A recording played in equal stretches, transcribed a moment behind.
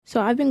So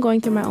I've been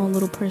going through my own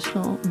little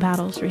personal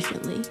battles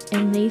recently,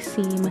 and they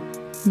seem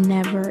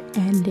never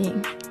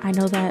ending. I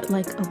know that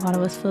like a lot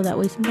of us feel that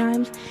way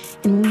sometimes,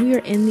 and when we are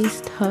in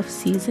these tough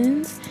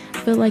seasons, I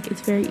feel like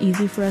it's very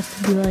easy for us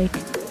to be like,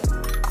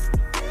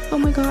 oh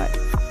my God,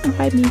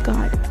 why me,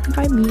 God?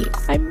 Why me?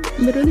 I'm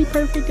literally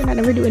perfect and I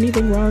never do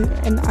anything wrong,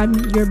 and I'm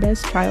your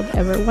best child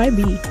ever. Why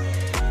me?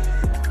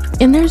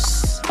 And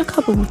there's a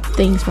couple of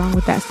things wrong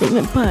with that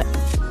statement, but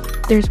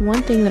there's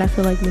one thing that I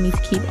feel like we need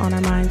to keep on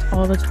our minds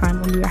all the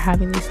time when we are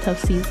having these tough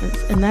seasons,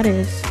 and that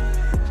is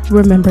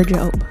remember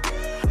Job.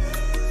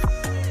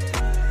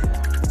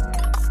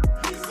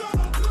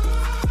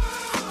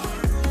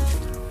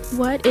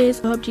 What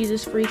is up,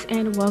 Jesus freaks,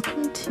 and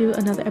welcome to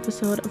another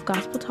episode of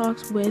Gospel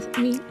Talks with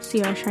me,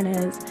 Ciara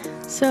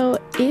Charnez. So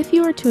if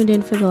you were tuned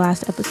in for the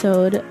last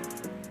episode,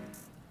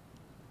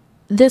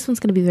 this one's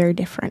going to be very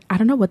different. I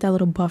don't know what that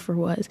little buffer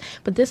was,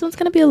 but this one's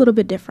going to be a little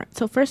bit different.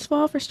 So first of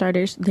all, for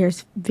starters,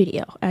 there's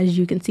video. As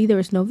you can see, there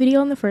was no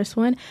video in the first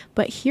one,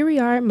 but here we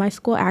are. My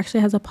school actually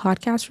has a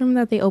podcast room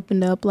that they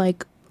opened up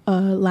like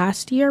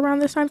last year around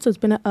this time. So it's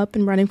been up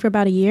and running for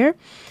about a year.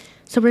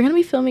 So we're going to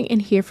be filming in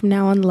here from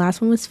now on. The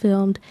last one was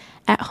filmed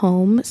at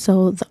home,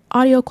 so the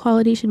audio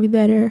quality should be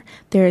better.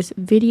 There's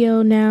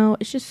video now.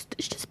 It's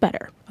just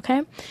better,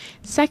 okay?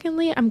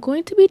 Secondly, I'm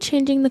going to be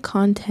changing the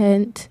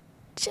content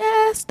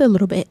just a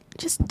little bit,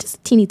 just a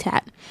teeny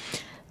tad.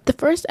 The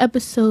first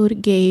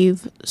episode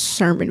gave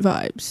sermon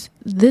vibes.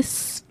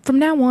 From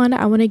now on,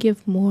 I want to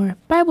give more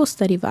Bible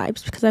study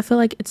vibes because I feel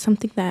like it's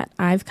something that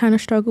I've kind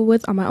of struggled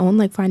with on my own,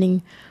 like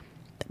finding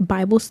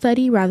Bible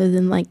study rather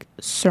than like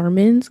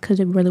sermons, because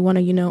I really want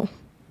to,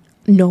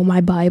 know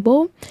my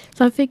Bible.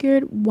 So I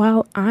figured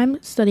while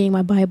I'm studying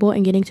my Bible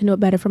and getting to know it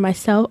better for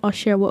myself, I'll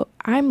share what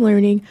I'm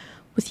learning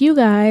with you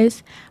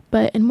guys,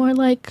 but in more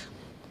like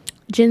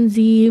Gen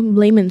Z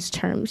layman's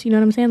terms. You know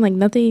what I'm saying? Like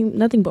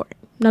nothing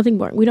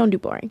boring. We don't do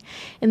boring.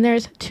 And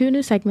there's two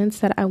new segments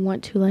that I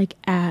want to like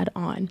add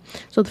on.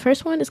 So the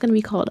first one is going to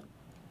be called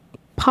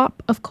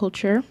Pop of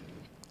Culture.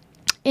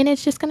 And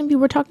it's just going to be,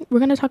 we're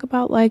going to talk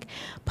about like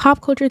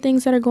pop culture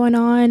things that are going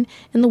on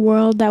in the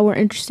world that we're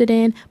interested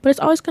in, but it's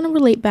always going to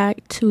relate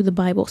back to the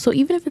Bible. So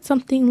even if it's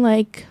something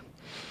like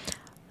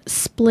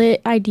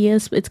split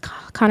ideas, it's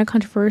kind of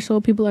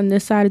controversial, people on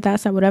this side or that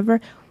side, whatever,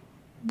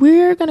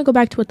 we're going to go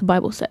back to what the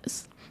Bible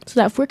says.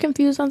 So that if we're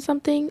confused on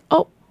something,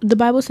 oh, the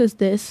Bible says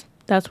this,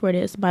 that's where it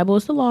is. The Bible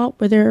is the law,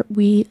 whether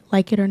we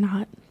like it or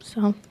not.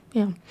 So,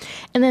 yeah.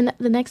 And then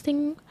the next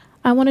thing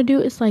I want to do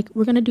is like,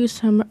 we're going to do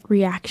some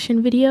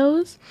reaction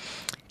videos.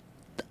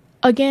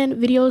 Again,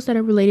 videos that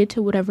are related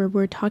to whatever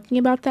we're talking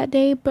about that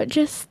day, but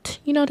just,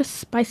 to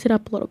spice it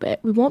up a little bit.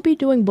 We won't be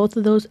doing both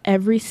of those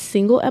every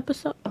single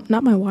episode.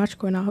 Not my watch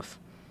going off.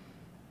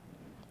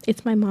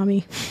 It's my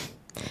mommy.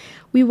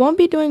 We won't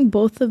be doing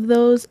both of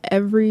those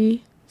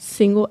every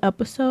single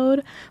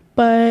episode,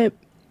 but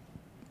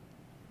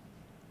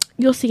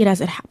you'll see it as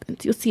it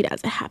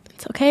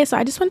happens. Okay, so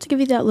I just wanted to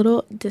give you that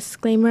little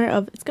disclaimer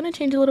of it's going to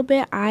change a little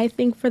bit. I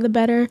think for the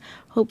better.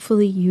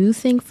 Hopefully you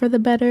think for the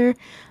better.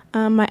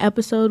 My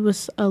episode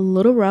was a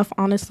little rough,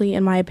 honestly,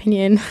 in my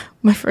opinion.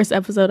 My first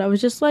episode, I was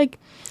just like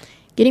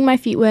getting my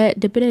feet wet,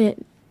 dipping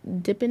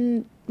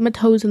my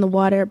toes in the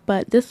water.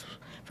 But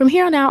from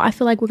here on out, I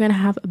feel like we're going to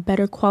have a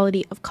better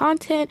quality of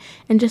content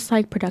and just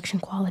like production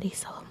quality.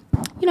 So,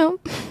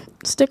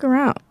 stick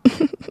around.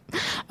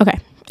 Okay.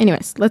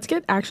 Anyways, let's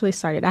get actually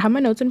started. I have my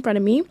notes in front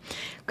of me.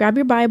 Grab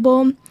your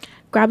Bible,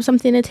 grab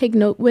something to take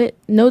notes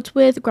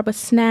with, grab a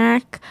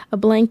snack, a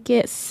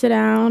blanket, sit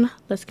down.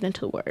 Let's get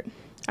into the word.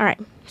 All right.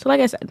 So like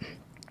I said,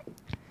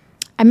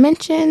 I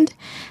mentioned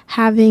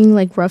having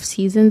like rough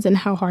seasons and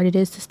how hard it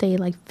is to stay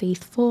like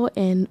faithful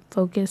and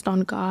focused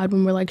on God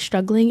when we're like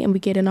struggling and we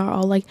get in our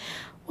all like,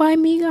 why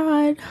me,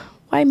 God?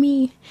 Why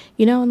me?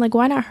 And like,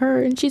 why not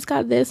her? And she's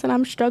got this and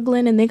I'm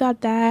struggling and they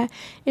got that.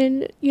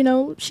 And,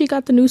 she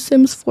got the new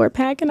Sims 4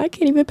 pack and I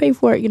can't even pay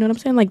for it. You know what I'm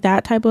saying? Like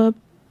that type of,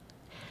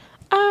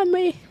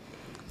 oh,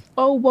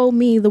 woe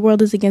me, the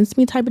world is against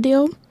me type of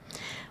deal.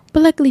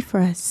 But luckily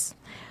for us,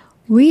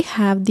 we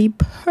have the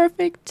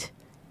perfect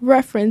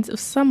reference of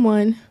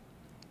someone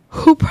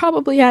who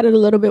probably had it a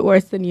little bit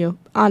worse than you,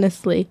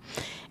 honestly.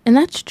 And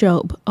that's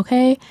Job,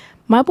 okay?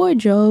 My boy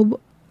Job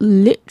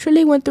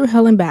literally went through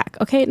hell and back.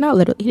 Okay, not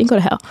literally, he didn't go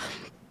to hell,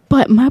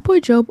 but my boy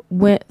Job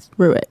went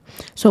through it.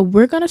 So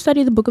we're going to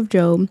study the book of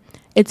Job.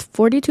 It's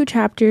 42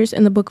 chapters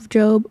in the book of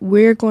Job.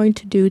 We're going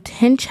to do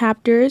 10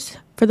 chapters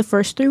for the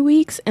first 3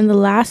 weeks, and the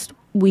last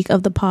week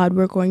of the pod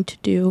we're going to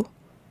do,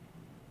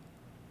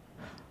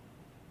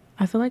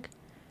 I like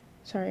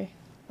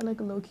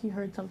low-key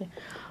heard something.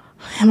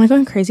 Am I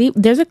going crazy?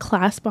 There's a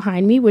class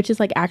behind me which is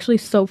like actually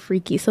so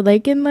freaky, so they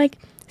can like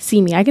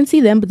see me. I can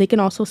see them, but they can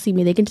also see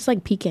me. They can just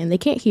like peek in. They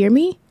can't hear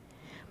me,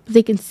 but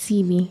they can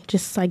see me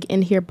just like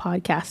in here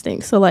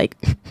podcasting. So like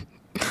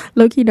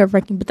low-key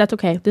nerve-wracking, but that's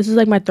okay. This is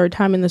like my third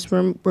time in this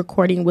room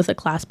recording with a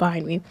class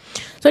behind me.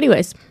 So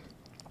anyways,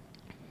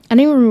 I don't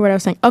even remember what I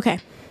was saying. Okay.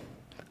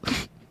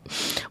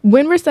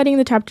 when we're studying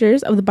the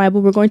chapters of the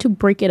Bible, we're going to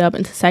break it up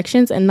into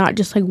sections and not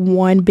just like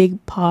one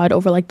big pod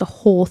over like the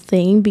whole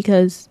thing,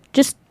 because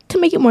just to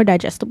make it more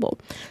digestible.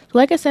 So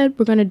like I said,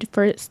 we're going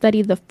to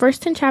study the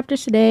first 10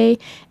 chapters today,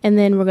 and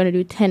then we're going to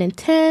do 10 and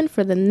 10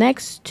 for the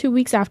next 2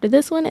 weeks after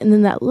this one, and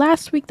then that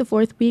last week, the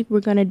fourth week, we're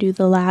going to do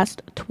the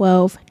last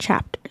 12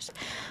 chapters.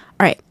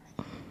 All right,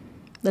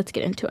 let's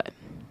get into it.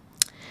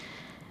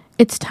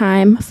 It's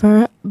time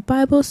for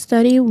Bible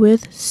study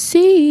with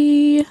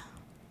C. I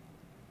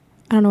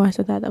don't know why I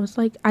said that. That was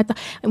like, I thought,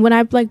 and when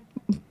I like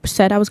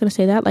said I was going to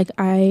say that, like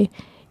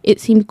it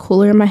seemed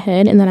cooler in my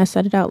head, and then I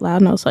said it out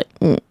loud and I was like,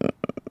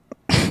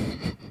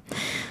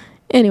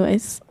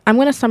 Anyways, I'm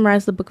going to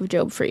summarize the book of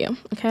Job for you,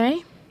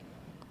 okay?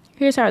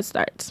 Here's how it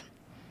starts.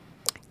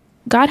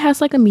 God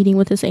has like a meeting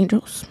with his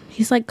angels.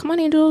 He's like, come on,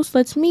 angels,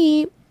 let's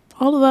meet,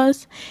 all of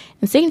us.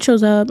 And Satan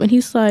shows up and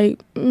he's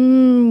like,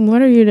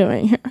 what are you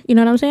doing here? You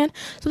know what I'm saying?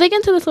 So they get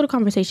into this little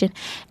conversation,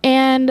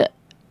 and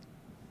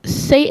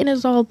Satan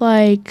is all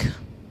like,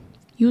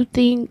 you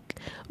think,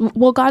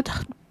 well, God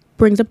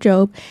brings up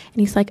Job,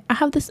 and he's like, I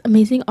have this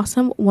amazing,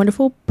 awesome,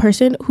 wonderful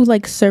person who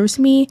like serves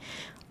me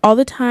all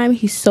the time.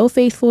 He's so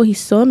faithful. He's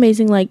so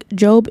amazing. Like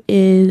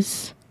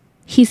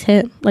he's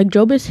him. Like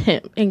Job is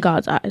him in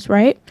God's eyes,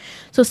 right?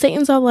 So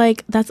Satan's all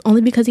like, that's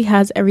only because he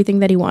has everything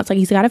that he wants. Like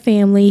he's got a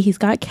family, he's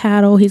got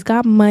cattle, he's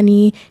got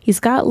money, he's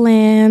got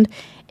land.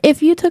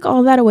 If you took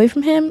all that away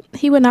from him,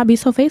 he would not be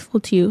so faithful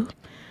to you.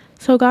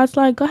 So God's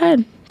like, go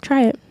ahead,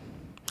 try it.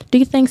 Do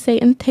you think,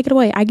 Satan? Take it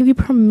away. I give you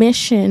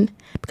permission.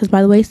 Because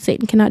by the way,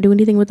 Satan cannot do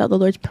anything without the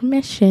Lord's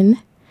permission.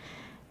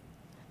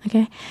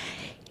 Okay?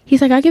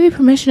 He's like, I give you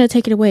permission to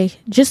take it away,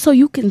 just so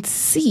you can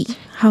see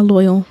how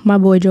loyal my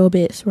boy Job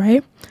is,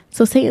 right?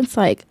 So Satan's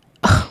like,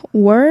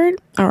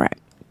 word? All right.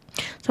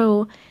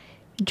 So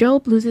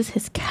Job loses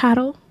his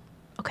cattle,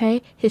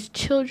 okay, his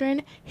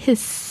children, his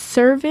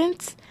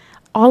servants,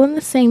 all in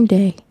the same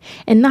day.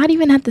 And not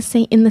even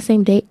in the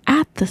same day,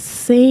 at the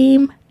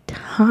same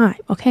time,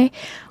 okay?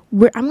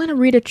 I'm going to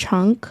read a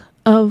chunk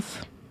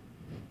of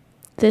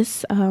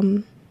this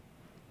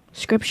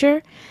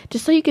scripture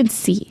just so you can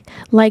see.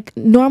 Like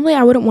normally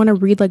I wouldn't want to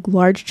read like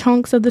large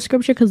chunks of the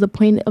scripture, because the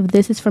point of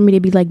this is for me to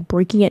be like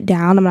breaking it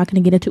down. I'm not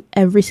going to get into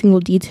every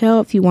single detail.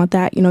 If you want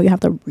that, you have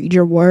to read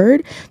your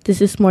word.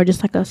 This is more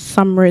just like a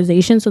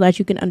summarization so that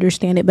you can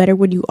understand it better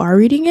when you are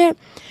reading it.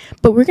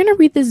 But we're going to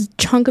read this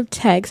chunk of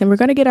text, and we're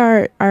going to get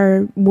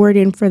our word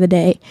in for the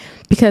day,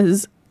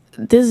 because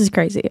this is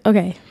crazy.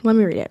 Okay, let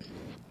me read it.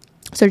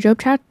 So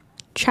Job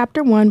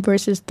chapter 1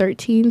 verses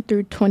 13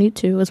 through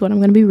 22 is what I'm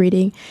going to be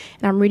reading,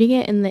 and I'm reading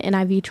it in the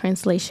NIV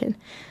translation.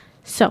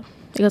 So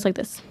it goes like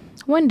this.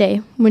 One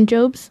day, when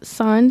Job's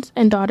sons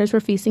and daughters were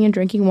feasting and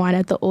drinking wine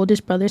at the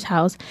oldest brother's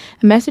house,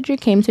 a messenger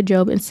came to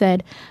Job and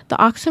said, the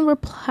oxen were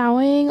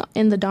plowing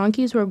and the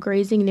donkeys were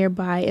grazing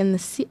nearby, and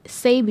the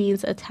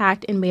Sabines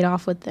attacked and made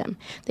off with them.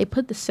 They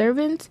put the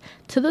servants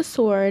to the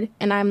sword,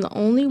 and I am the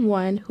only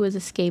one who has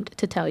escaped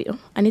to tell you.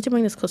 I need to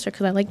bring this closer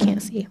because I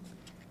can't see.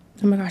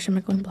 Oh my gosh, am I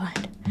going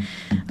blind?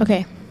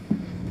 Okay.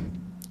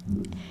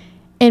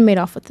 And made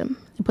off with them.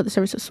 They put the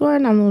servants to the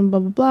sword, blah, blah, blah,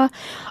 blah.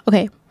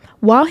 Okay.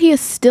 While he is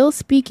still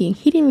speaking,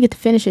 he didn't even get to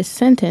finish his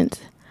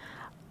sentence.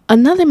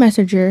 Another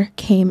messenger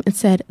came and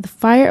said, the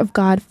fire of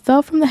God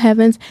fell from the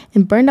heavens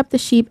and burned up the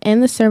sheep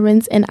and the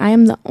servants, and I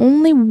am the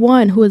only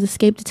one who has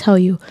escaped to tell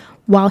you.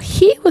 While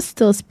he was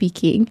still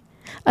speaking,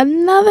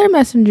 another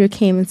messenger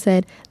came and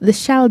said, the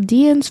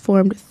Chaldeans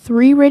formed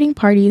 3 raiding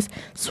parties,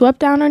 swept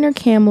down on your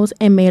camels,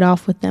 and made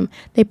off with them.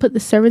 They put the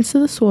servants to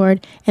the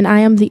sword, and I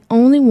am the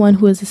only one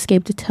who has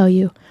escaped to tell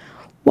you.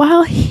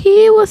 While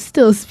he was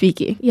still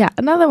speaking,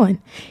 another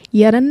one.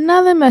 Yet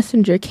another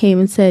messenger came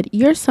and said,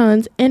 your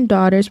sons and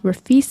daughters were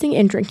feasting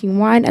and drinking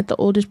wine at the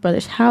oldest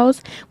brother's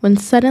house, when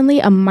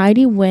suddenly a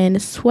mighty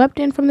wind swept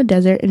in from the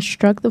desert and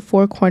struck the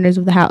 4 corners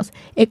of the house.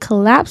 It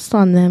collapsed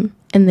on them,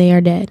 and they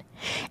are dead.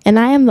 And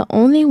I am the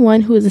only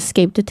one who has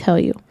escaped to tell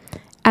you.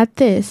 At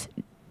this,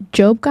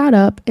 Job got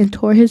up and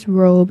tore his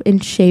robe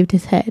and shaved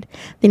his head.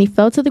 Then he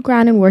fell to the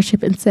ground in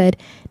worship and said,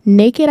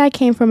 naked I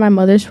came from my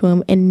mother's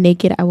womb, and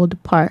naked I will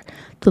depart.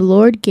 The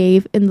Lord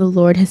gave, and the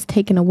Lord has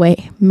taken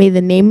away. May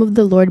the name of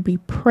the Lord be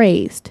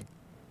praised.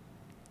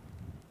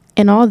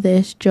 In all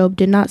this, Job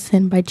did not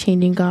sin by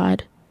charging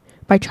God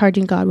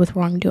with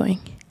wrongdoing.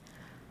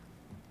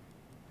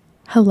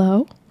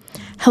 Hello?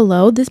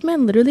 This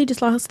man literally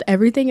just lost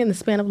everything in the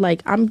span of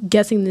I'm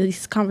guessing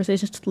these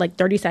conversations took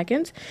 30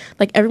 seconds.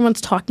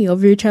 Everyone's talking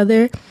over each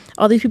other.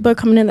 All these people are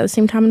coming in at the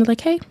same time, and they're like,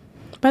 hey,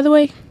 by the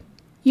way,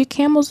 your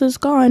camels is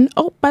gone.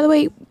 Oh, by the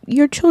way,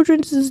 your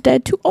children's is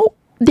dead too. Oh,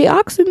 the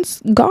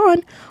oxen's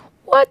gone.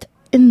 What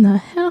in the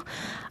hell?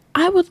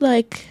 I would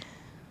and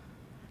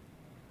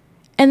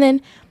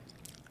then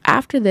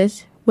after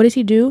this, what does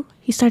he do?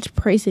 He starts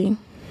praising.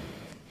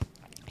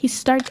 You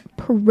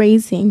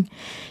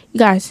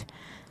guys,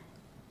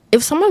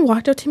 if someone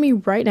walked up to me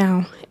right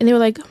now and they were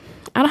like,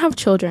 I don't have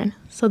children,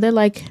 so they're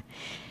like,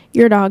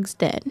 your dog's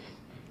dead,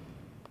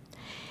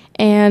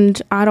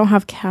 and I don't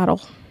have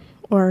cattle,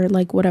 or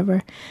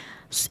whatever,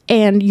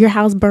 and your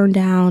house burned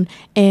down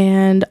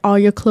and all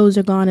your clothes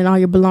are gone and all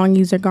your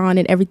belongings are gone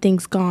and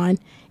everything's gone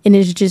and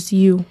it's just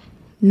you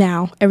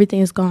now. Everything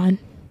is gone.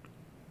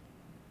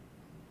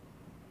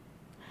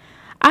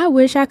 I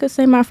wish I could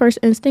say my first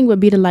instinct would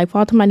be to like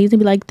fall to my knees and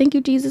be like, thank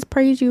you, Jesus,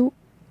 praise you.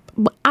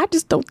 But I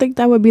just don't think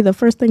that would be the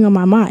first thing on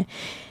my mind.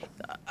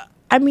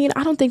 I mean,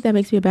 I don't think that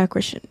makes me a bad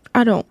Christian.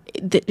 I don't.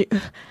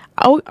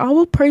 I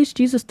will praise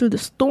Jesus through the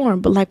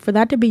storm, but like for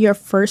that to be your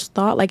first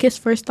thought, like his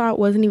first thought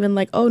wasn't even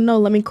like, oh no,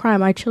 let me cry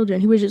my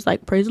children. He was just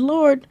like, praise the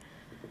Lord.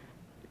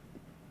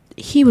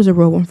 He was a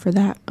real one for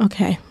that.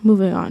 Okay,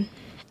 moving on.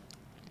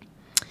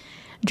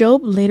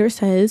 Job later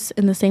says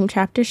in the same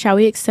chapter, shall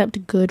we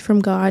accept good from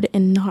God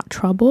and not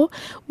trouble?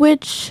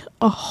 Which,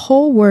 a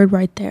whole word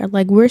right there.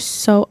 Like we're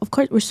so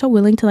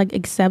willing to like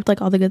accept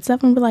like all the good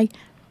stuff and we're like,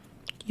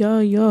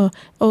 yo,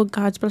 oh,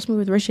 God's blessed me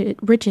with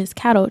riches,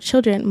 cattle,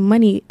 children,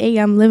 money. Hey,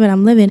 I'm living.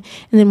 And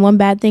then one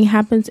bad thing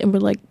happens and we're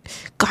like,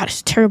 God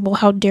is terrible.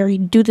 How dare he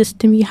do this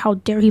to me? How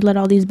dare he let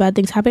all these bad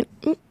things happen?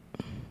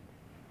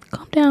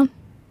 Calm down.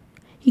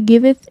 He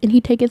giveth and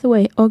he taketh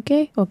away.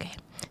 Okay.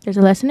 There's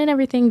a lesson in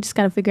everything. Just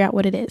got to figure out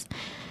what it is.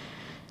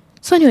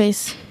 So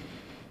anyways,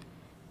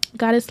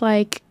 God is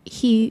like,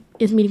 he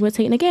is meeting with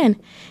Satan again.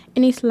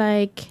 And he's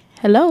like,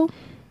 hello,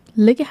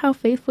 look at how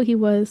faithful he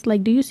was.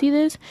 Like, do you see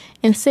this?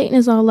 And Satan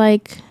is all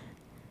like,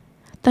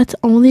 that's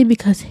only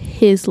because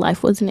his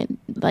life wasn't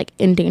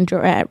in danger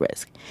or at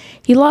risk.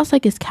 He lost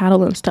like his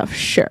cattle and stuff.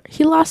 Sure.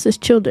 He lost his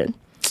children.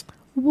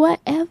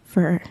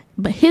 Whatever.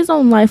 But his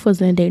own life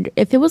wasn't in danger.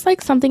 If it was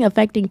like something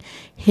affecting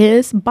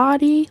his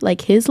body,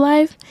 like his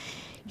life,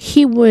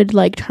 he would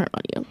like turn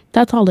on you.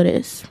 That's all it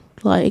is.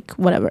 Like,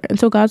 whatever. And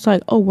so God's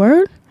like, oh,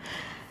 word?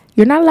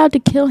 You're not allowed to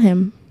kill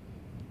him.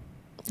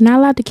 You're not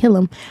allowed to kill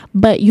him.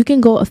 But you can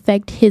go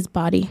affect his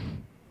body.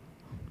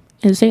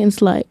 And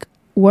Satan's like,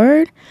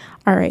 word?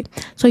 All right.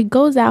 So he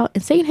goes out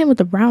and Satan hit him with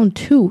the round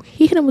 2.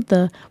 He hit him with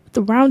the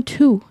round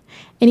 2.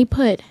 And he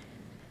put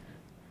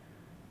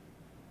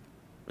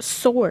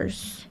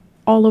sores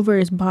all over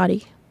his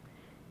body.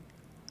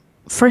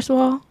 First of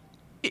all,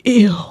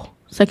 ew.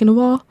 Second of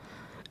all,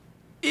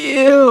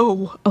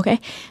 ew. Okay,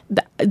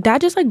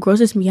 that just like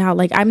grosses me out.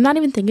 Like, I'm not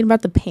even thinking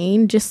about the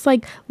pain, just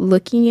like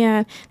looking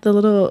at the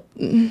little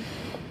I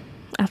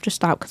have to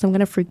stop because I'm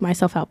gonna freak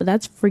myself out, but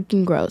that's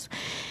freaking gross.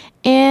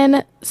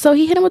 And so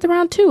he hit him with the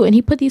round 2 and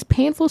he put these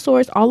painful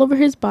sores all over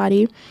his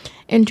body,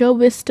 and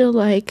Job is still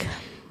like,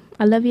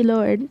 I love you,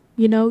 Lord,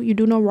 you know, you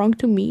do no wrong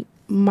to me,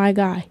 my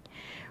guy,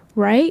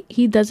 right?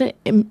 He doesn't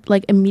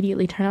like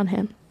immediately turn on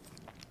him.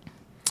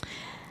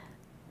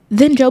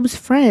 Then Job's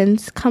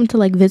friends come to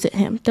like visit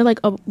him. They're like,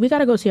 oh, we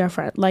gotta go see our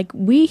friend. Like,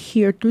 we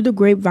hear through the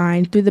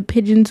grapevine, through the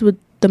pigeons with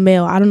the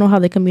mail, I don't know how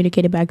they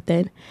communicated back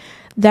then,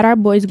 that our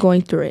boy's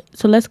going through it.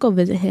 So let's go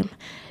visit him.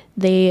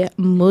 They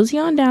mosey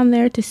on down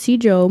there to see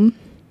Job.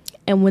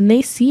 And when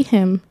they see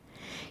him,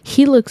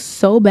 he looks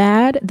so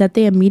bad that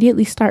they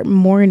immediately start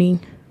mourning.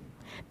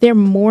 They're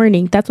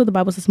mourning. That's what the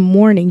Bible says,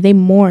 mourning. They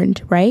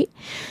mourned, right?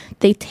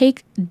 They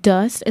take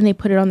dust and they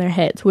put it on their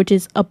heads, which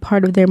is a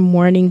part of their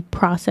mourning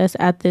process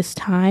at this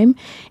time.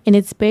 And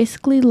it's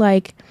basically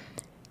like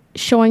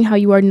showing how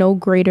you are no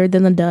greater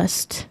than the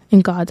dust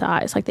in God's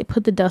eyes. Like, they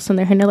put the dust on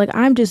their head and they're like,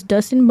 I'm just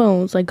dust and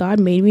bones. Like, God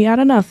made me out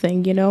of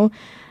nothing, you know?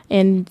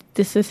 And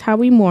this is how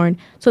we mourn.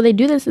 So they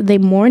do this, they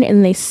mourn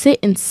and they sit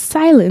in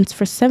silence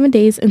for 7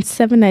 days and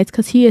 7 nights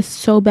because he is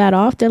so bad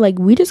off. They're like,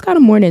 we just got to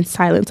mourn in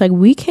silence. Like,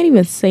 we can't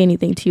even say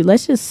anything to you.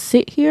 Let's just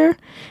sit here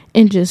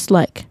and just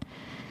like,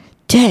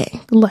 dang,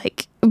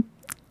 like,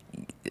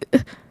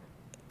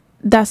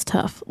 that's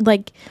tough.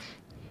 Like,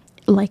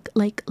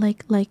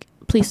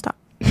 please stop.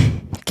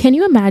 Can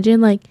you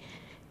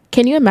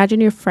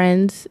imagine your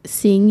friends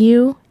seeing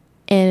you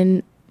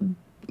and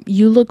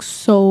you look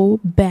so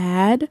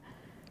bad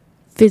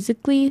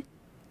physically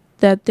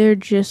that they're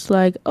just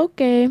like,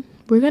 okay,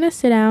 we're gonna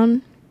sit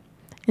down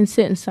and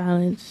sit in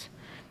silence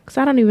because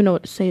I don't even know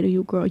what to say to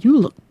you, girl. You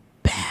look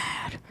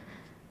bad.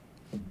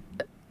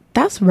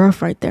 That's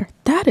rough right there.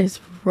 That is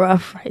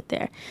rough right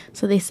there.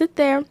 So they sit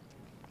there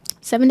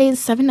 7 days,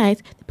 7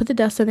 nights. They put the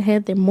dust on their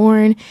head. They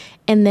mourn.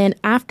 And then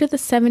after the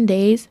 7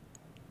 days,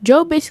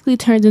 Joe basically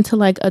turns into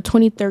like a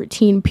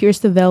 2013 Pierce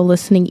the Veil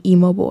listening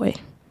emo boy.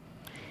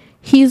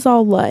 He's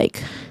all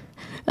like,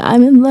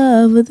 I'm in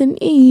love with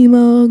an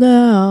emo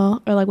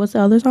girl. Or like, what's the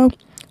other song?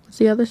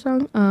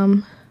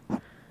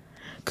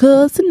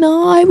 Cause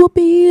tonight will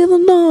be the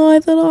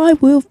night that I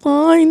will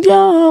find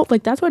you.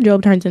 Like, that's what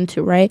Job turns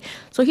into, right?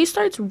 So he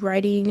starts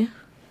writing.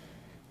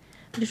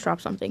 I just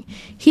dropped something.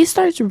 He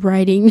starts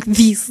writing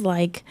these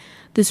like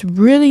this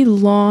really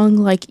long,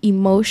 like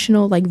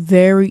emotional, like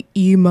very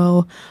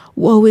emo,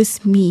 woe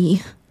is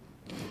me.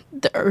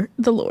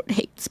 The Lord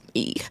hates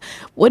me.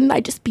 Wouldn't I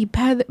just be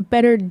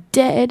better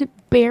dead,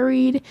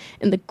 buried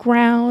in the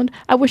ground?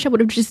 I wish I would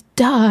have just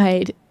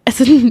died as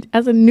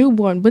a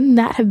newborn. Wouldn't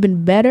that have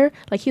been better?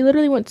 Like, he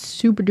literally went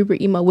super duper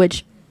emo,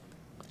 which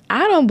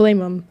I don't blame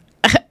him.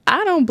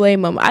 I don't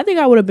blame him. I think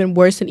I would have been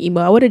worse than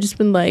emo. I would have just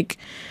been like,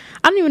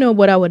 I don't even know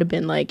what I would have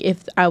been like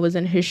if I was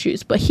in his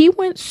shoes. But he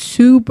went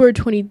super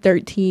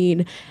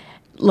 2013,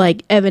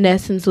 like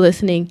Evanescence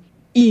listening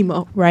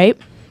emo, right?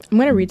 I'm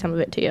gonna read some of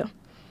it to you.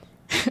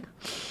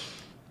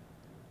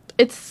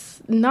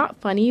 It's not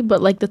funny,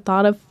 but like the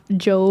thought of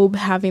Job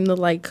having the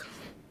like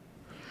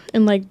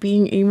and like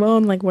being emo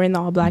and like wearing the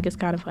all black is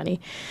kind of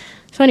funny.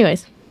 So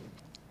anyways,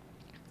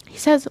 he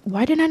says,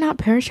 why did I not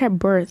perish at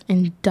birth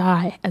and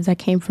die as I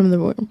came from the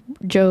womb?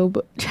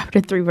 Job chapter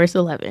 3 verse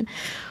 11.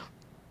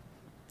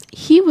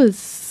 He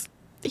was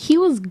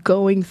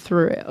going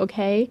through it,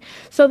 okay?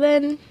 So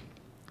then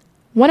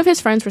one of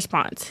his friends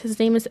responds. His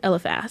name is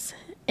Eliphaz.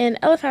 And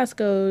Eliphaz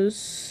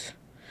goes,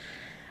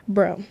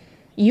 bro,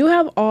 you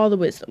have all the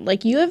wisdom.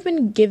 Like, you have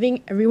been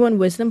giving everyone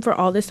wisdom for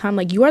all this time.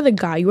 Like, you are the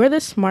guy. You are the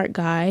smart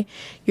guy.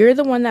 You're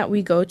the one that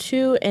we go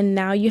to. And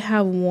now you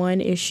have one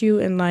issue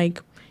and,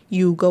 like,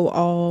 you go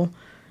all,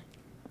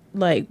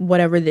 like,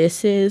 whatever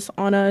this is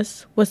on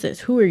us. What's this?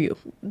 Who are you?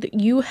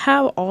 You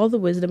have all the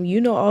wisdom.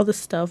 You know all the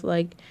stuff.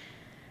 Like,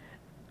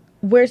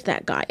 where's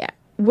that guy at?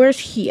 Where's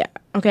he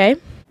at? Okay?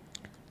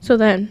 So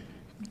then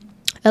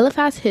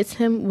Eliphaz hits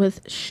him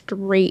with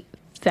straight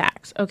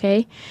facts,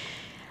 okay?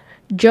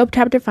 Job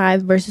chapter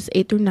 5 verses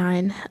 8 through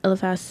 9,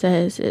 Eliphaz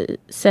says,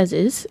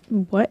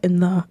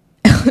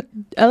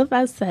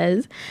 Eliphaz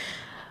says,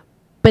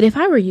 but if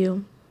I were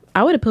you,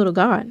 I would appeal to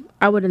God.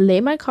 I would lay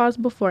my cause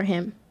before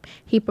him.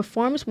 He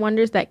performs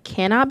wonders that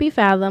cannot be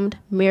fathomed,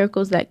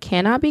 miracles that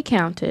cannot be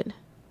counted.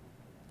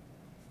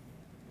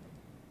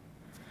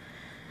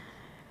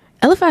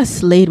 Eliphaz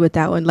slayed with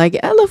that one. Like,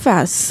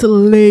 Eliphaz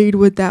slayed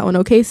with that one,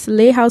 okay?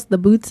 Slay house, the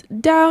boots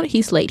down.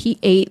 He slayed. He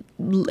ate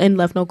and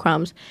left no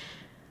crumbs.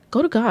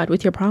 Go to God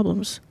with your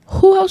problems.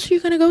 Who else are you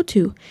going to go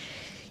to?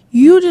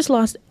 You just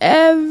lost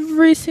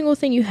every single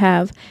thing you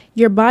have.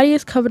 Your body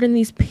is covered in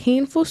these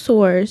painful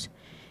sores.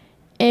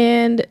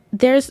 And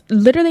there's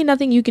literally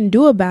nothing you can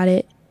do about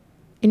it.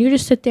 And you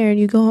just sit there and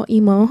you go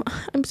emo.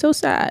 I'm so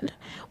sad.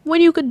 When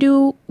you could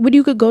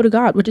go to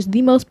God, which is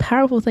the most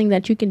powerful thing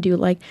that you can do.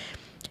 Like,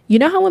 you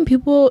know how when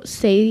people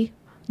say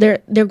they're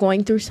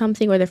going through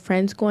something or their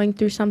friend's going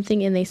through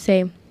something and they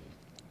say,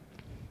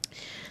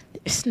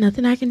 there's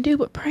nothing I can do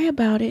but pray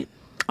about it.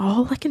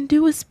 All I can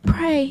do is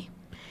pray.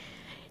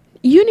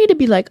 You need to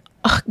be like,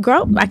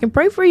 girl, I can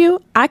pray for you.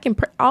 I can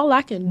pray. All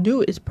I can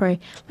do is pray.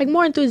 Like,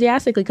 more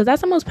enthusiastically, because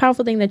that's the most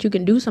powerful thing that you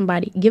can do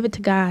somebody. Give it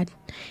to God.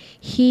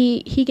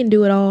 He can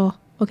do it all.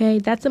 Okay,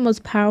 that's the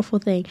most powerful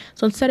thing.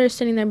 So instead of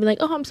sitting there and be like,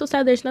 oh, I'm so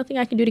sad, there's nothing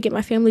I can do to get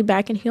my family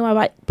back and heal my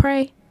body,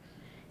 pray.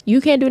 You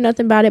can't do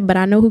nothing about it, but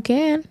I know who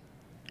can.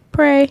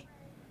 Pray.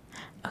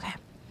 Okay.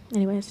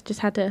 Anyways, just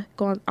had to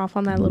go off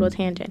on that little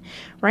tangent,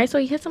 right? So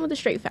he hits him with the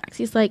straight facts.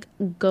 He's like,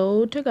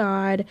 go to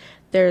God.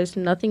 There's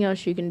nothing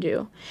else you can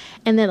do.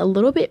 And then a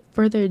little bit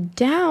further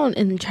down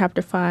in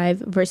chapter 5,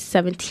 verse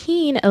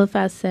 17,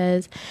 Eliphaz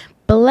says,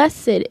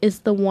 blessed is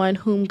the one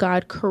whom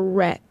God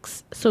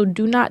corrects. So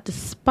do not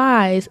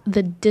despise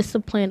the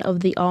discipline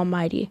of the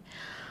Almighty.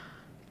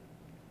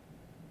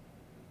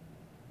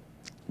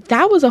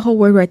 That was a whole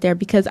word right there,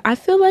 because I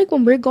feel like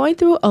when we're going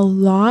through a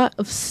lot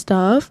of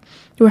stuff,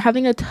 we're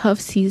having a tough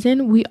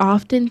season, we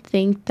often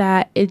think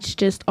that it's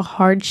just a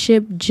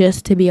hardship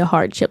just to be a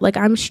hardship. Like,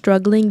 I'm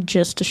struggling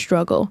just to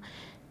struggle.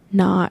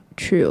 Not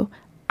true.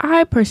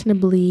 I personally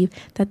believe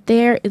that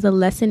there is a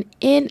lesson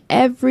in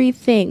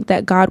everything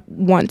that God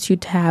wants you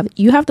to have.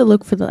 You have to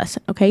look for the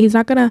lesson, okay? He's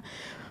not going to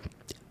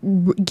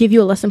give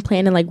you a lesson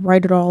plan and like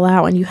write it all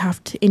out and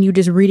you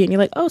just read it and you're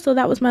like, oh, so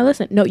that was my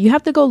lesson. No, you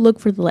have to go look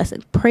for the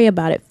lesson, pray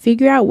about it,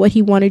 figure out what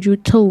he wanted you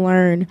to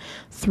learn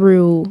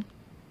through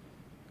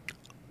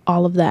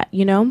all of that,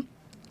 you know?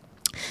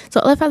 So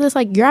Eliphaz is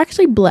like, you're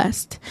actually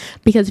blessed,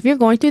 because if you're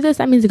going through this,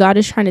 that means God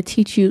is trying to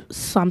teach you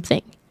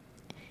something.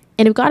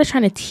 And if God is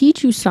trying to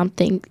teach you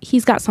something,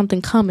 he's got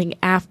something coming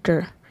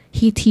after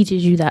he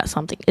teaches you that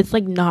something. It's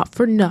like not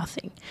for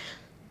nothing.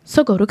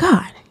 So go to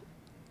God.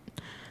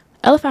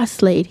 Eliphaz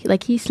slayed.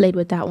 Like, he slayed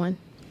with that one.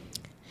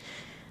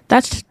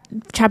 That's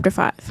chapter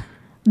 5.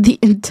 The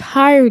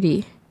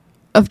entirety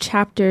of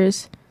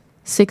chapters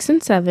 6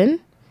 and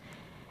 7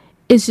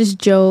 is just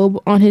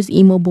Job on his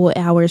emo boy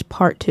hours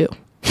part 2.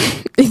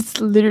 It's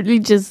literally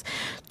just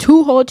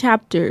 2 whole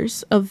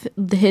chapters of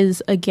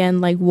his, again,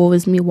 like, woe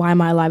is me, why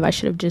am I alive? I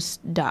should have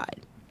just died.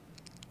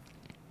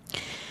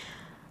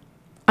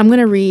 I'm going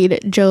to read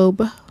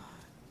Job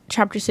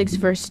chapter 6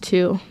 verse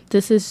 2.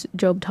 This is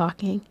Job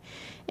talking.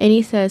 And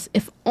he says,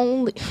 if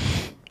only,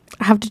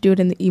 I have to do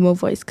it in the emo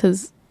voice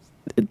because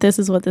this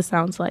is what this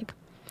sounds like.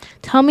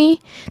 Tell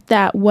me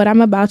that what I'm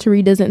about to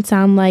read doesn't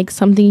sound like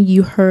something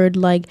you heard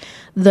like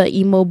the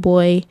emo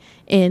boy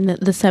in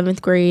the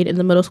 7th grade in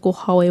the middle school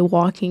hallway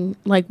walking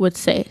like would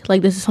say.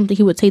 Like, this is something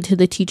he would say to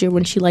the teacher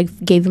when she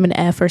like gave him an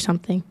F or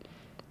something.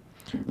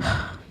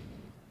 Let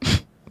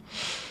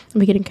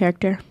me get in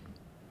character.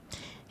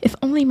 If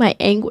only my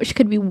anguish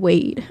could be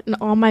weighed and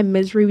all my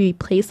misery be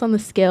placed on the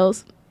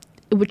scales,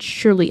 it would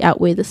surely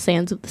outweigh the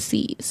sands of the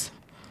seas.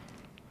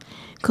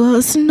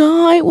 'Cause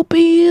tonight will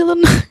be the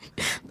night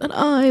that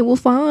I will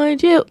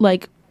find you.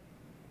 Like,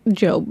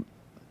 Job,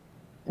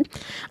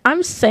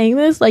 I'm saying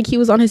this like he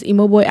was on his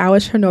emo boy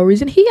hours for no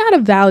reason. He had a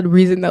valid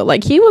reason though.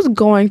 Like he was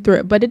going through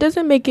it, but it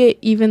doesn't make it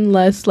even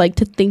less like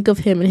to think of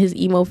him in his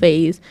emo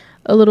phase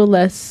a little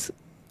less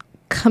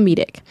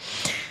comedic.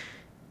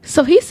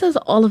 So he says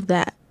all of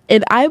that.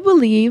 And I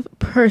believe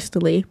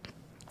personally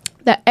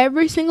that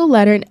every single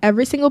letter and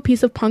every single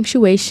piece of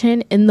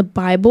punctuation in the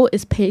Bible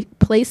is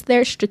placed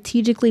there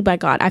strategically by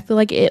God. I feel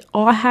like it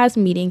all has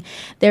meaning.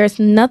 There is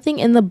nothing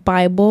in the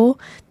Bible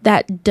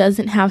that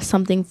doesn't have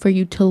something for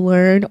you to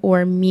learn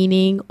or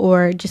meaning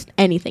or just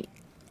anything.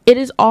 It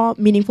is all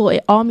meaningful.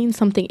 It all means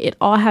something. It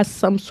all has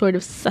some sort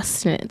of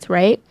sustenance,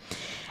 right?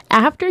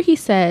 After he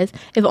says,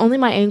 if only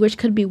my anguish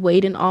could be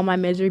weighed and all my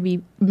misery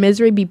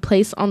be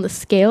placed on the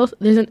scales,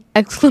 there's an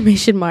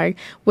exclamation mark,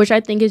 which I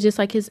think is just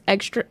like his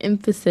extra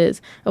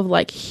emphasis of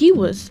like, he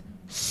was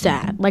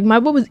sad. Like my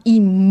boy was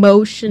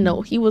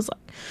emotional. He was like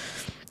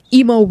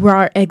emo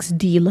raw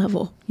XD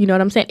level. You know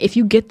what I'm saying? If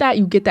you get that,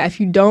 you get that. If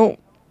you don't,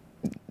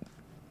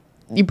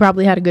 you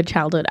probably had a good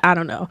childhood. I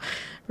don't know.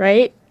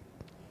 Right?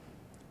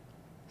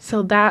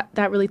 So that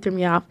really threw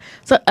me off.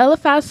 So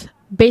Eliphaz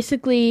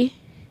basically...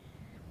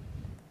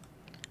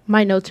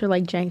 My notes are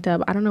like janked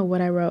up. I don't know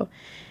what I wrote.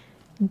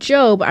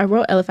 Job, I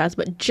wrote Eliphaz,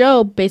 but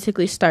Job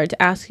basically starts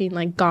asking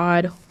like,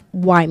 God,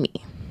 why me?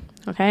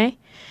 Okay.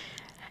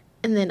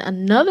 And then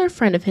another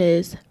friend of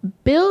his,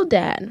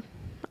 Bildad,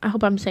 I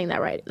hope I'm saying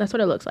that right. That's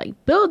what it looks like.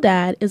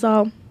 Bildad is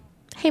all,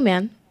 hey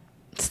man,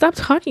 stop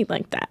talking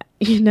like that.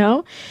 You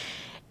know,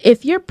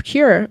 if you're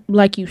pure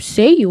like you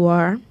say you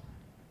are,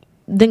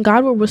 then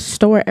God will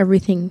restore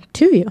everything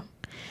to you.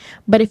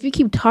 But if you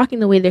keep talking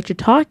the way that you're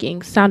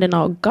talking, sounding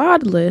all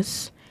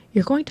godless,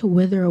 you're going to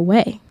wither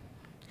away.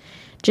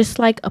 Just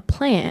like a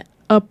plant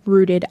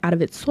uprooted out of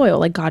its soil.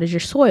 Like God is your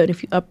soil.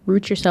 If you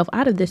uproot yourself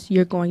out of this,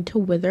 you're going to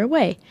wither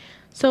away.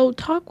 So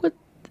talk with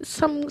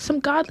some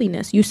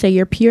godliness. You say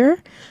you're pure,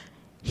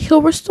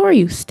 he'll restore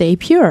you. Stay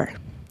pure.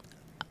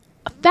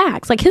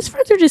 Facts. Like his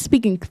friends are just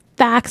speaking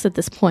facts at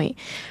this point.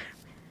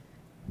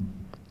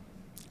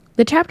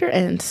 The chapter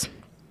ends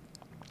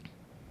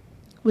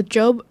with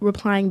Job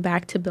replying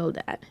back to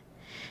Bildad.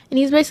 And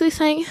he's basically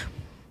saying,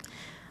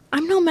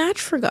 I'm no match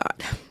for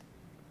God.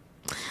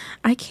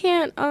 I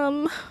can't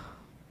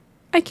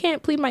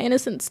plead my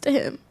innocence to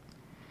him.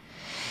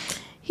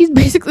 He's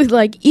basically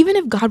like, even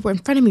if God were in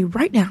front of me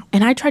right now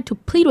and I tried to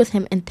plead with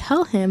him and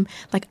tell him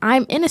like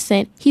I'm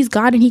innocent, he's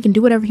God and he can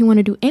do whatever he want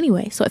to do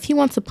anyway. So if he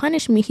wants to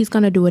punish me, he's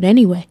going to do it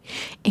anyway.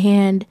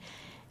 And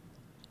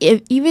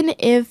even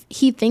if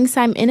he thinks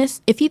I'm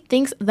innocent, if he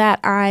thinks that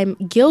I'm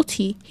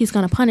guilty, he's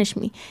going to punish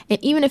me.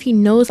 And even if he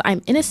knows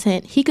I'm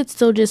innocent, he could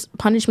still just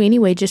punish me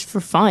anyway, just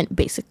for fun,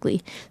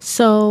 basically.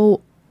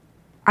 So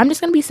I'm just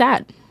going to be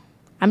sad.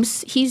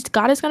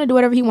 God is going to do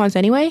whatever he wants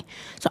anyway.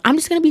 So I'm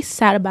just going to be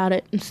sad about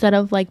it instead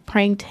of like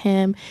praying to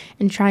him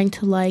and trying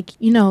to like,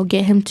 you know,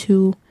 get him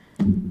to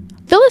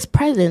feel his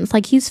presence.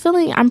 Like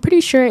I'm pretty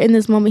sure in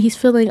this moment he's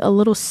feeling a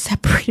little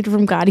separated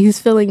from God. He's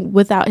feeling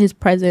without his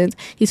presence.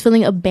 He's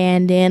feeling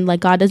abandoned, like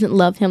God doesn't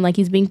love him, like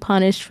he's being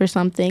punished for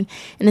something.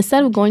 And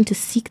instead of going to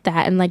seek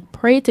that and like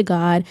pray to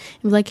God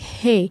and be like,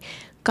 hey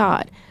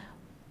God,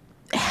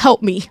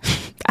 help me.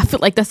 I feel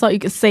like that's all you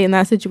can say in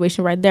that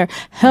situation right there.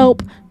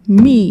 Help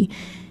me.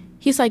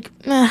 He's like,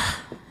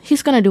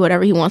 he's gonna do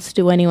whatever he wants to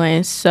do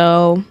anyway,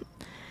 so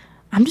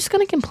I'm just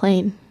gonna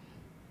complain.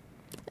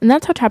 And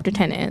that's how chapter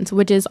 10 ends,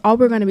 which is all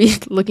we're going to be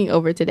looking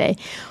over today.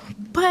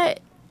 But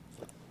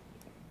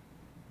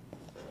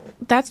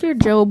that's your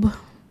Job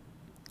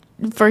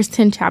first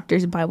 10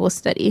 chapters Bible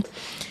study.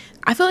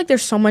 I feel like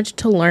there's so much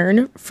to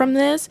learn from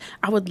this.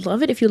 I would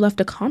love it if you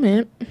left a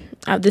comment.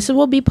 This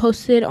will be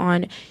posted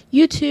on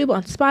YouTube,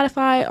 on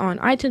Spotify, on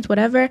iTunes,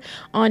 whatever.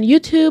 On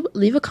YouTube,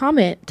 leave a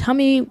comment. Tell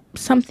me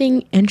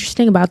something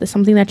interesting about this,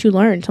 something that you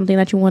learned, something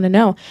that you want to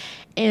know.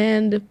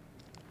 And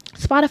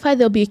Spotify,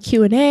 there'll be a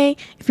Q&A.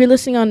 If you're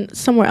listening on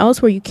somewhere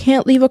else where you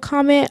can't leave a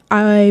comment,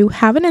 I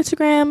have an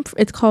Instagram.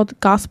 It's called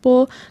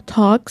Gospel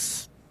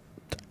Talks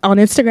on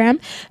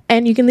Instagram.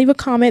 And you can leave a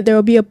comment. There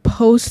will be a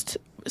post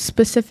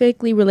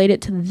specifically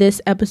related to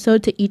this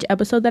episode, to each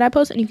episode that I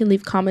post. And you can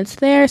leave comments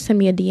there. Send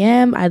me a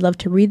DM. I'd love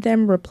to read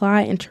them,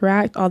 reply,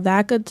 interact, all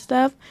that good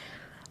stuff.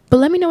 But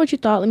let me know what you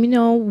thought. Let me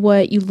know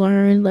what you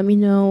learned. Let me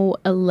know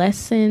a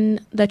lesson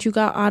that you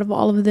got out of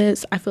all of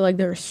this. I feel like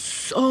there's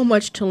so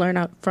much to learn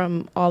out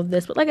from all of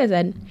this. But like I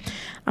said,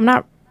 I'm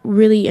not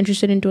really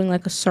interested in doing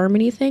like a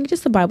sermon-y thing.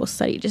 Just a Bible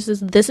study. This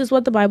is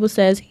what the Bible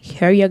says.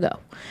 Here you go.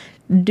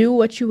 Do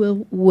what you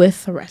will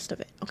with the rest of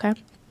it. Okay?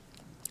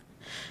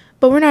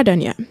 But we're not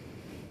done yet.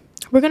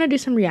 We're going to do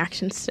some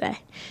reactions today.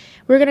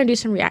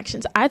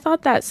 I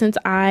thought that since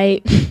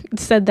I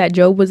said that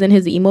Job was in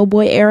his emo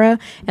boy era,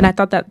 and I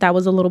thought that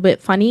was a little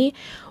bit funny,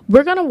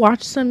 we're going to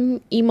watch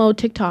some emo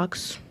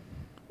TikToks.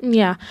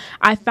 Yeah,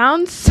 I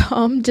found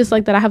some just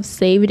like that I have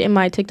saved in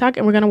my TikTok,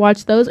 and we're going to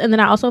watch those. And then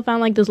I also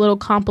found like this little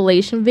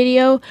compilation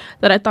video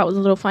that I thought was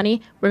a little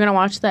funny. We're going to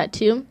watch that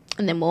too.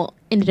 And then we'll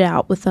end it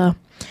out with a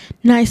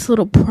nice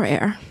little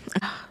prayer.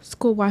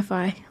 School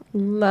Wi-Fi.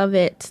 Love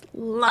it.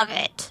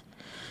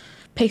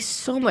 pay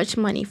so much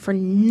money for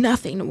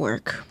nothing to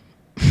work.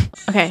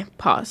 Okay,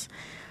 pause.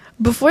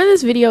 Before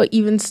this video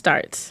even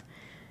starts,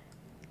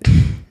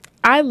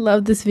 I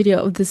love this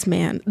video of this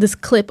man, this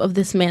clip of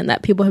this man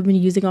that people have been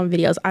using on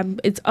videos.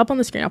 It's up on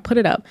the screen. I'll put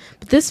it up.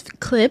 But this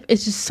clip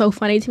is just so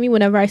funny to me.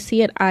 Whenever I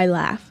see it, I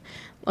laugh.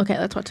 Okay,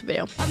 let's watch the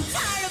video. I'm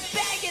tired of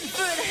begging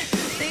for the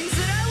things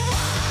that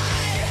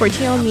I want.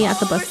 14-year-old me at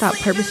the bus stop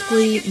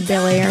purposefully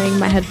blaring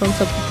my headphones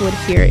so people would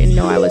hear and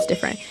know I was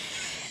different.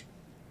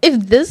 If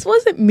this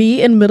wasn't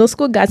me in middle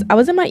school, guys, I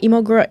was in my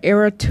emo girl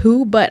era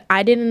too, but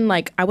I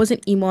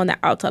wasn't emo on the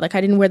outside. Like,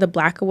 I didn't wear the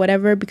black or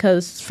whatever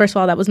because, first of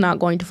all, that was not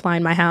going to fly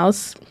in my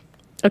house,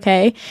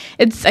 okay?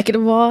 And second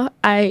of all,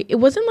 it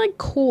wasn't, like,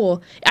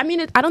 cool. I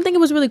mean, I don't think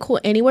it was really cool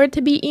anywhere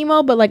to be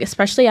emo, but, like,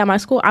 especially at my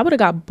school, I would have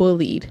got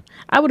bullied.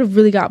 I would have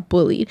really got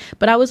bullied.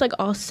 But I was, like,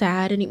 all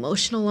sad and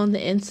emotional on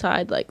the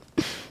inside, like,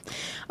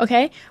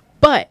 okay?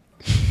 But,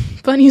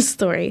 funny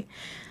story.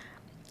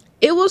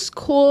 It was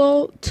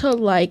cool to,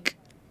 like,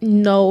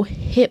 know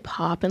hip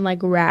hop and like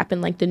rap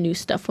and like the new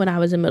stuff when I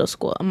was in middle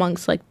school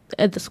amongst like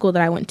at the school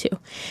that I went to,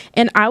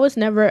 and I was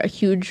never a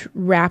huge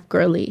rap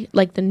girly,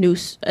 like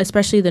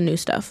especially the new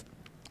stuff.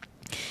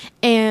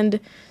 And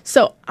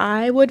so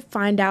I would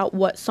find out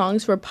what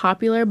songs were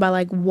popular by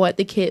like what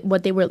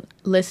they were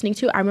listening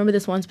to. I remember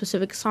this one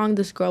specific song.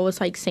 This girl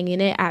was like singing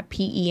it at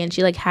PE and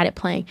she like had it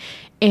playing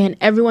and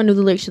everyone knew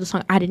the lyrics to the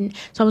song. I didn't.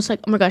 So I was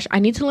like, oh my gosh, I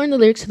need to learn the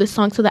lyrics to this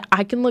song so that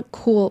I can look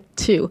cool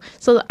too.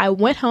 So I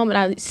went home and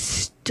I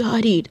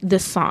studied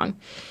this song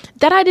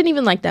that I didn't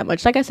even like that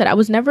much. Like I said, I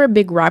was never a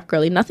big rap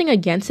girly. Nothing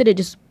against it. It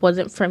just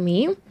wasn't for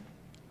me.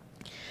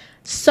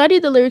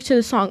 Studied the lyrics to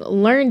the song,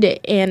 learned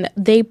it, and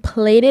they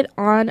played it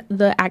on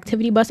the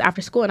activity bus after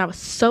school, and I was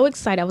so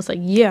excited. I was like,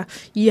 yeah,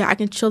 I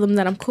can show them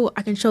that I'm cool.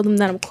 I can show them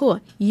that I'm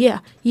cool. Yeah.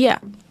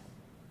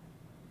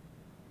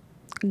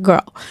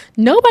 Girl,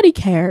 nobody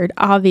cared.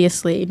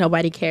 Obviously,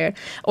 nobody cared.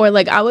 Or,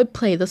 like, I would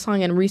play the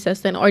song in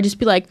recess then, or just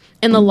be, like,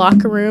 in the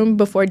locker room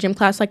before gym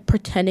class, like,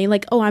 pretending,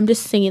 like, oh, I'm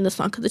just singing the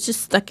song because it's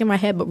just stuck in my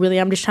head, but really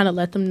I'm just trying to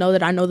let them know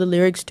that I know the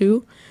lyrics,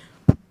 too.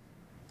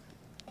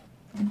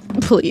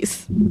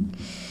 Please.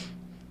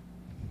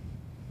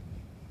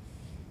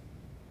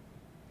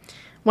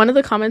 One of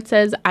the comments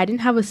says, I didn't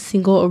have a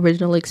single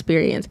original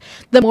experience.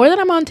 The more that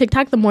I'm on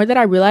TikTok, the more that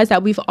I realize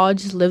that we've all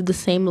just lived the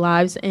same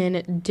lives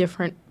in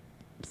different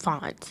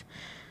fonts.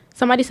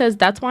 Somebody says,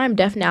 that's why I'm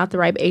deaf now at the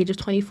ripe age of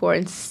 24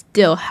 and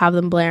still have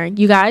them blaring.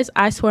 You guys,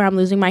 I swear I'm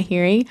losing my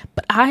hearing,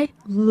 but I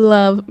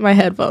love my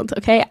headphones,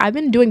 okay? I've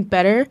been doing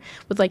better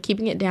with, like,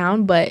 keeping it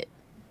down, but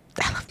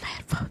I love my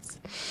headphones.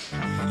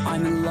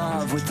 I'm in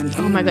love with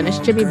oh my goodness,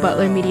 Jimmy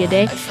Butler Media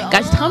Day.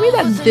 Guys, tell me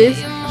that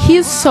he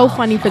is so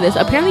funny for this.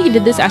 Apparently he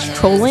did this as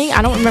trolling.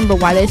 I don't remember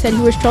why they said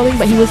he was trolling,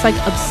 but he was like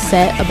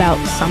upset about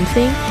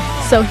something.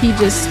 So he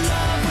just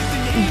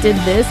did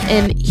this,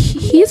 and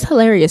he's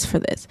hilarious for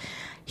this.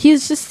 He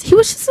was just in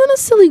a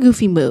silly,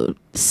 goofy mood.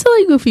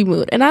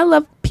 And I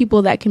love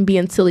people that can be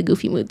in silly,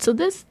 goofy moods. So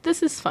this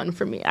is fun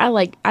for me. I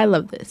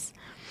love this.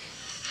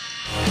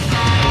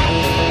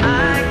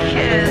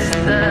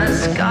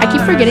 I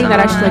keep forgetting that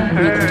I should like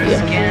read them to you.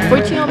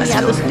 14-year-old me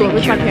at the store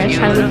with my parents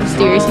trying to look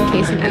mysterious in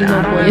case an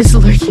emo boy is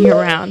lurking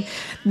around.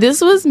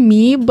 This was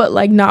me, but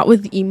like not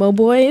with emo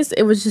boys.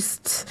 It was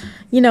just,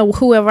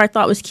 whoever I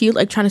thought was cute,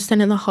 like trying to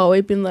stand in the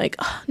hallway being like,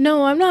 oh,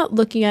 no, I'm not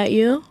looking at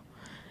you.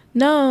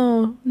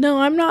 No,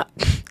 I'm not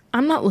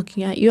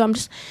looking at you. I'm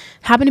just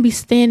happen to be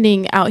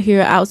standing out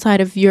here outside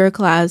of your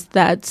class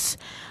that's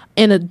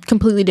in a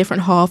completely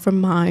different hall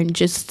from mine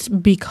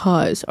just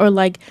because. Or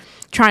like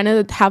trying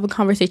to have a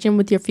conversation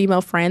with your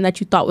female friend that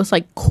you thought was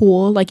like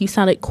cool, like you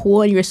sounded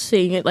cool and you're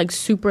saying it like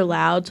super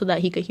loud so that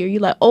he could hear you,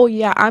 like, oh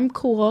yeah, I'm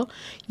cool,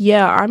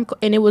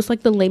 and it was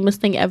like the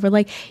lamest thing ever,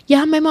 like,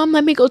 yeah, my mom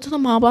let me go to the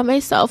mall by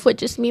myself with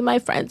just me and my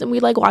friends and we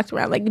like walked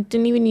around, like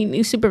didn't even need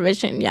any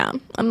supervision. Yeah,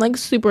 I'm like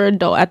super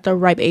adult at the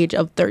ripe age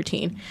of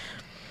 13.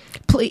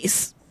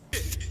 Please.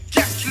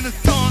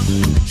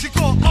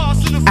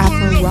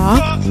 Afro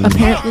rock,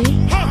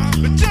 apparently.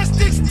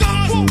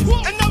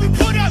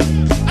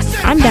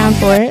 I'm down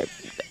for it.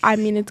 I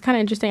mean, it's kind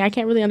of interesting. I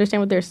can't really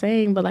understand what they're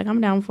saying, but like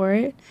I'm down for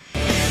it.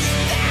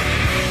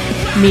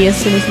 Me as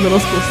soon as middle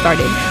school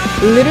started.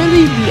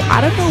 Literally,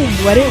 I don't know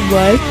what it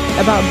was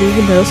about being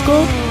in middle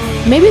school.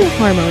 Maybe the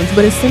hormones,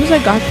 but as soon as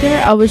I got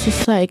there, I was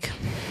just like,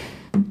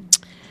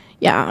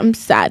 yeah, I'm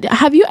sad.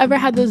 Have you ever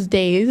had those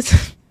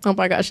days? Oh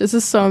my gosh, this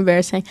is so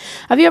embarrassing.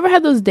 Have you ever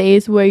had those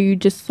days where you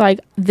just like,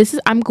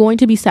 I'm going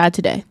to be sad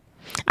today.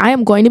 I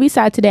am going to be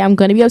sad today. I'm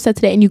going to be upset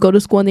today. And you go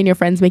to school and then your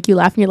friends make you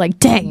laugh and you're like,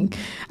 dang,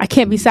 I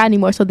can't be sad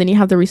anymore. So then you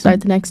have to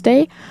restart the next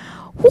day.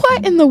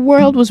 What in the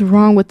world was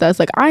wrong with us?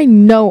 Like, I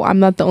know I'm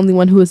not the only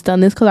one who has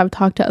done this because I've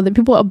talked to other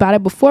people about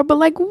it before. But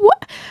like,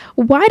 what?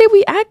 Why did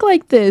we act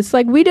like this?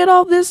 Like, we did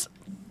all this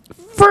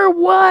for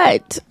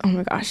what? Oh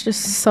my gosh,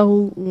 just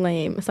so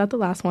lame. Is that the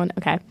last one?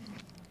 Okay.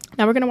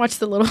 Now we're going to watch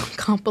the little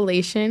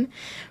compilation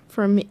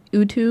from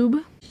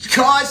YouTube.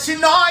 Cause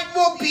tonight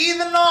will be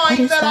the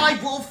night that I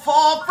will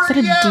fall for you.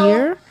 Is that a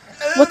deer?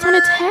 What's on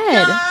its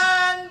head?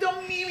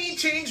 Don't make me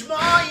change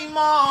my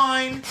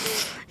mind.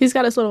 He's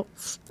got his little,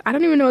 I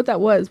don't even know what that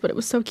was, but it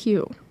was so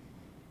cute.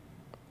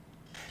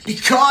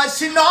 Because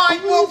tonight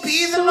will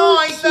be the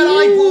night that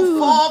I will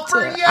fall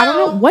for you. I don't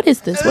know, what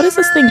is this? What is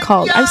this thing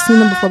called? I've seen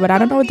them before, but I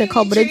don't know what they're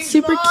called, but it's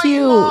super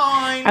cute.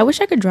 I wish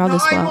I could draw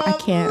this well. I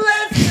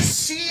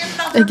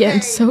can't.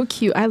 Again, so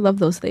cute. I love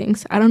those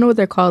things. I don't know what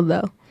they're called,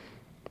 though.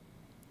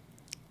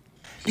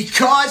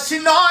 Because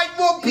tonight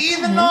will be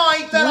the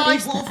night that I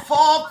will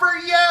fall for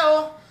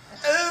you.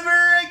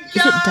 Over again.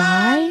 Is it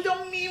die?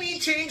 Don't make me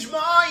change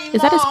my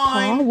Is that his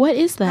paw? What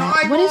is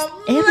that? What is?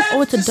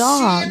 Oh, it's a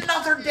dog.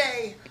 Another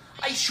day.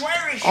 I swear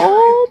it's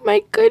Oh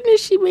my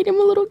goodness, she made him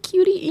a little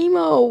cutie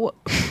emo.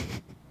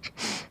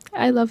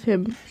 I love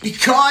him.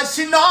 Because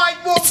tonight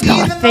will it's be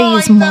not the a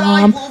phase, night that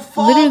I Mom. will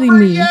fall Literally for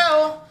me.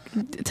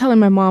 You. Telling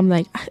my mom,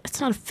 like, it's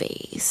not a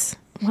phase.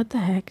 What the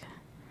heck?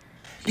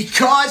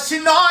 Because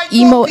tonight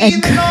Emo will be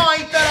Edgar. the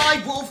night that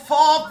I will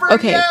fall for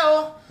Okay. you.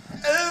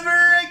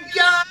 Over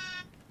again.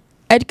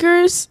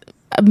 Edgar's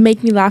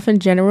make me laugh in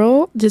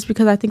general, just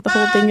because I think the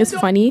whole thing is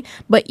funny.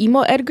 But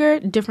emo Edgar,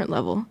 different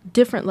level.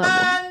 Different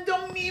level.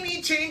 Don't make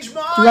me change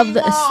my Love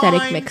the aesthetic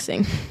mind.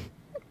 mixing.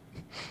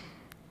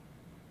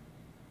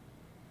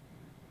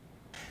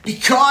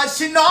 Because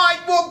tonight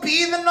will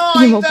be the night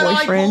Emo that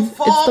boyfriend. I will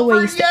fall It's the way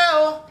for you say.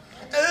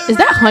 you. Is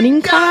that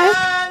Hunting Kai?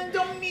 Again,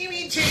 don't make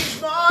me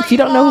change my If you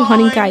don't know who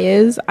Hunting Kai mind.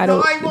 is, I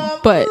don't. I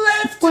won't But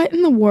lift. what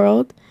in the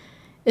world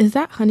is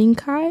that? Hunting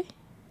Kai?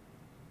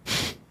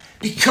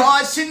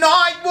 Because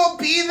tonight will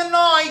be the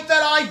night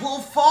that I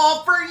will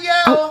fall for you.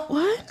 Oh,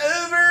 what?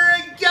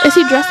 Over again. Is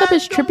he dressed up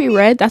as Trippy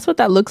Red? That's what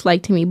that looks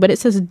like to me. But it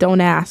says don't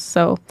ask,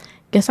 so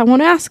guess I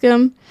won't ask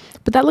him.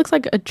 But that looks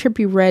like a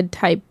Trippy Red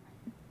type.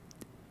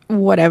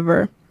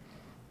 Whatever.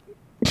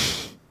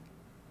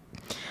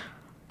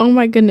 Oh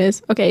my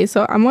goodness. Okay,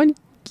 so I'm on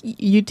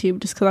YouTube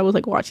just because I was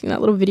like watching that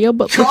little video,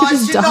 but look at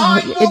this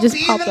dog. It just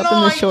popped up in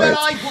the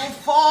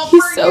shorts.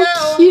 He's so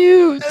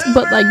cute,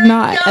 but like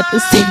not at the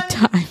same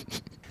time.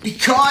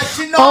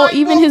 Oh,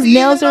 even his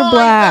nails are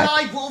black.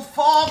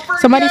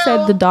 Somebody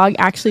said the dog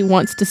actually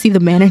wants to see the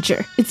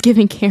manager. It's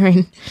giving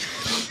Karen.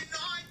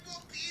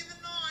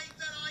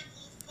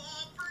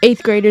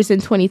 8th graders in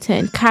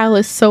 2010. Kyle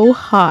is so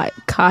hot.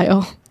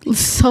 Kyle.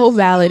 So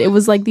valid. It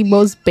was like the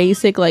most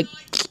basic like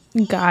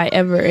guy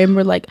ever. And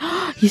we're like,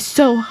 oh, he's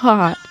so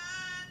hot.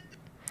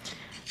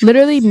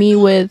 Literally me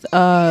with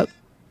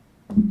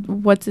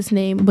what's his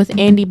name? With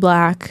Andy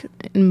Black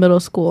in middle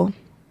school.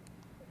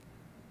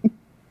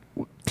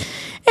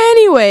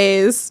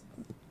 Anyways,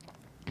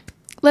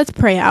 let's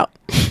pray out.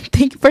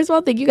 First of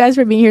all, thank you guys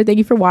for being here. Thank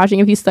you for watching.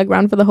 If you stuck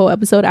around for the whole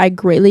episode, I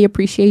greatly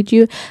appreciate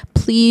you.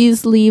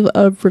 Please leave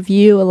a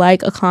review, a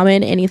like, a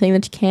comment, anything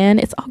that you can.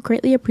 It's all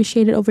greatly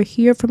appreciated over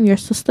here from your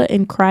sister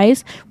in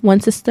Christ. One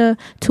sister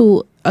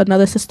to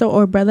another sister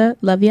or brother.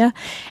 Love ya.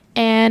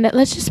 And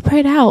let's just pray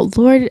it out.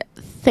 Lord,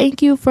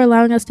 thank you for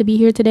allowing us to be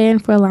here today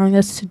and for allowing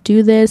us to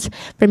do this,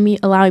 for me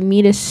allowing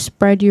me to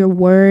spread your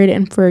word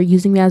and for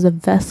using me as a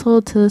vessel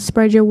to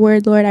spread your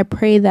word. Lord, I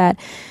pray that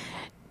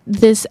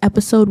this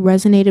episode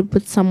resonated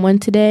with someone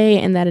today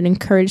and that it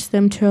encouraged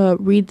them to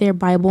read their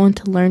Bible and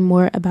to learn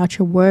more about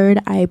your word.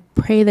 I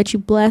pray that you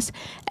bless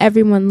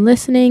everyone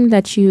listening,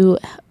 that you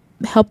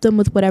help them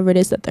with whatever it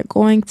is that they're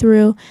going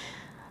through.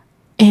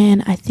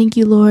 And I thank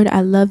you, Lord.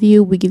 I love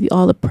you. We give you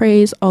all the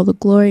praise, all the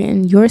glory.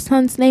 In your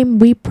son's name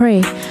we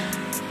pray.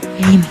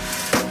 Amen.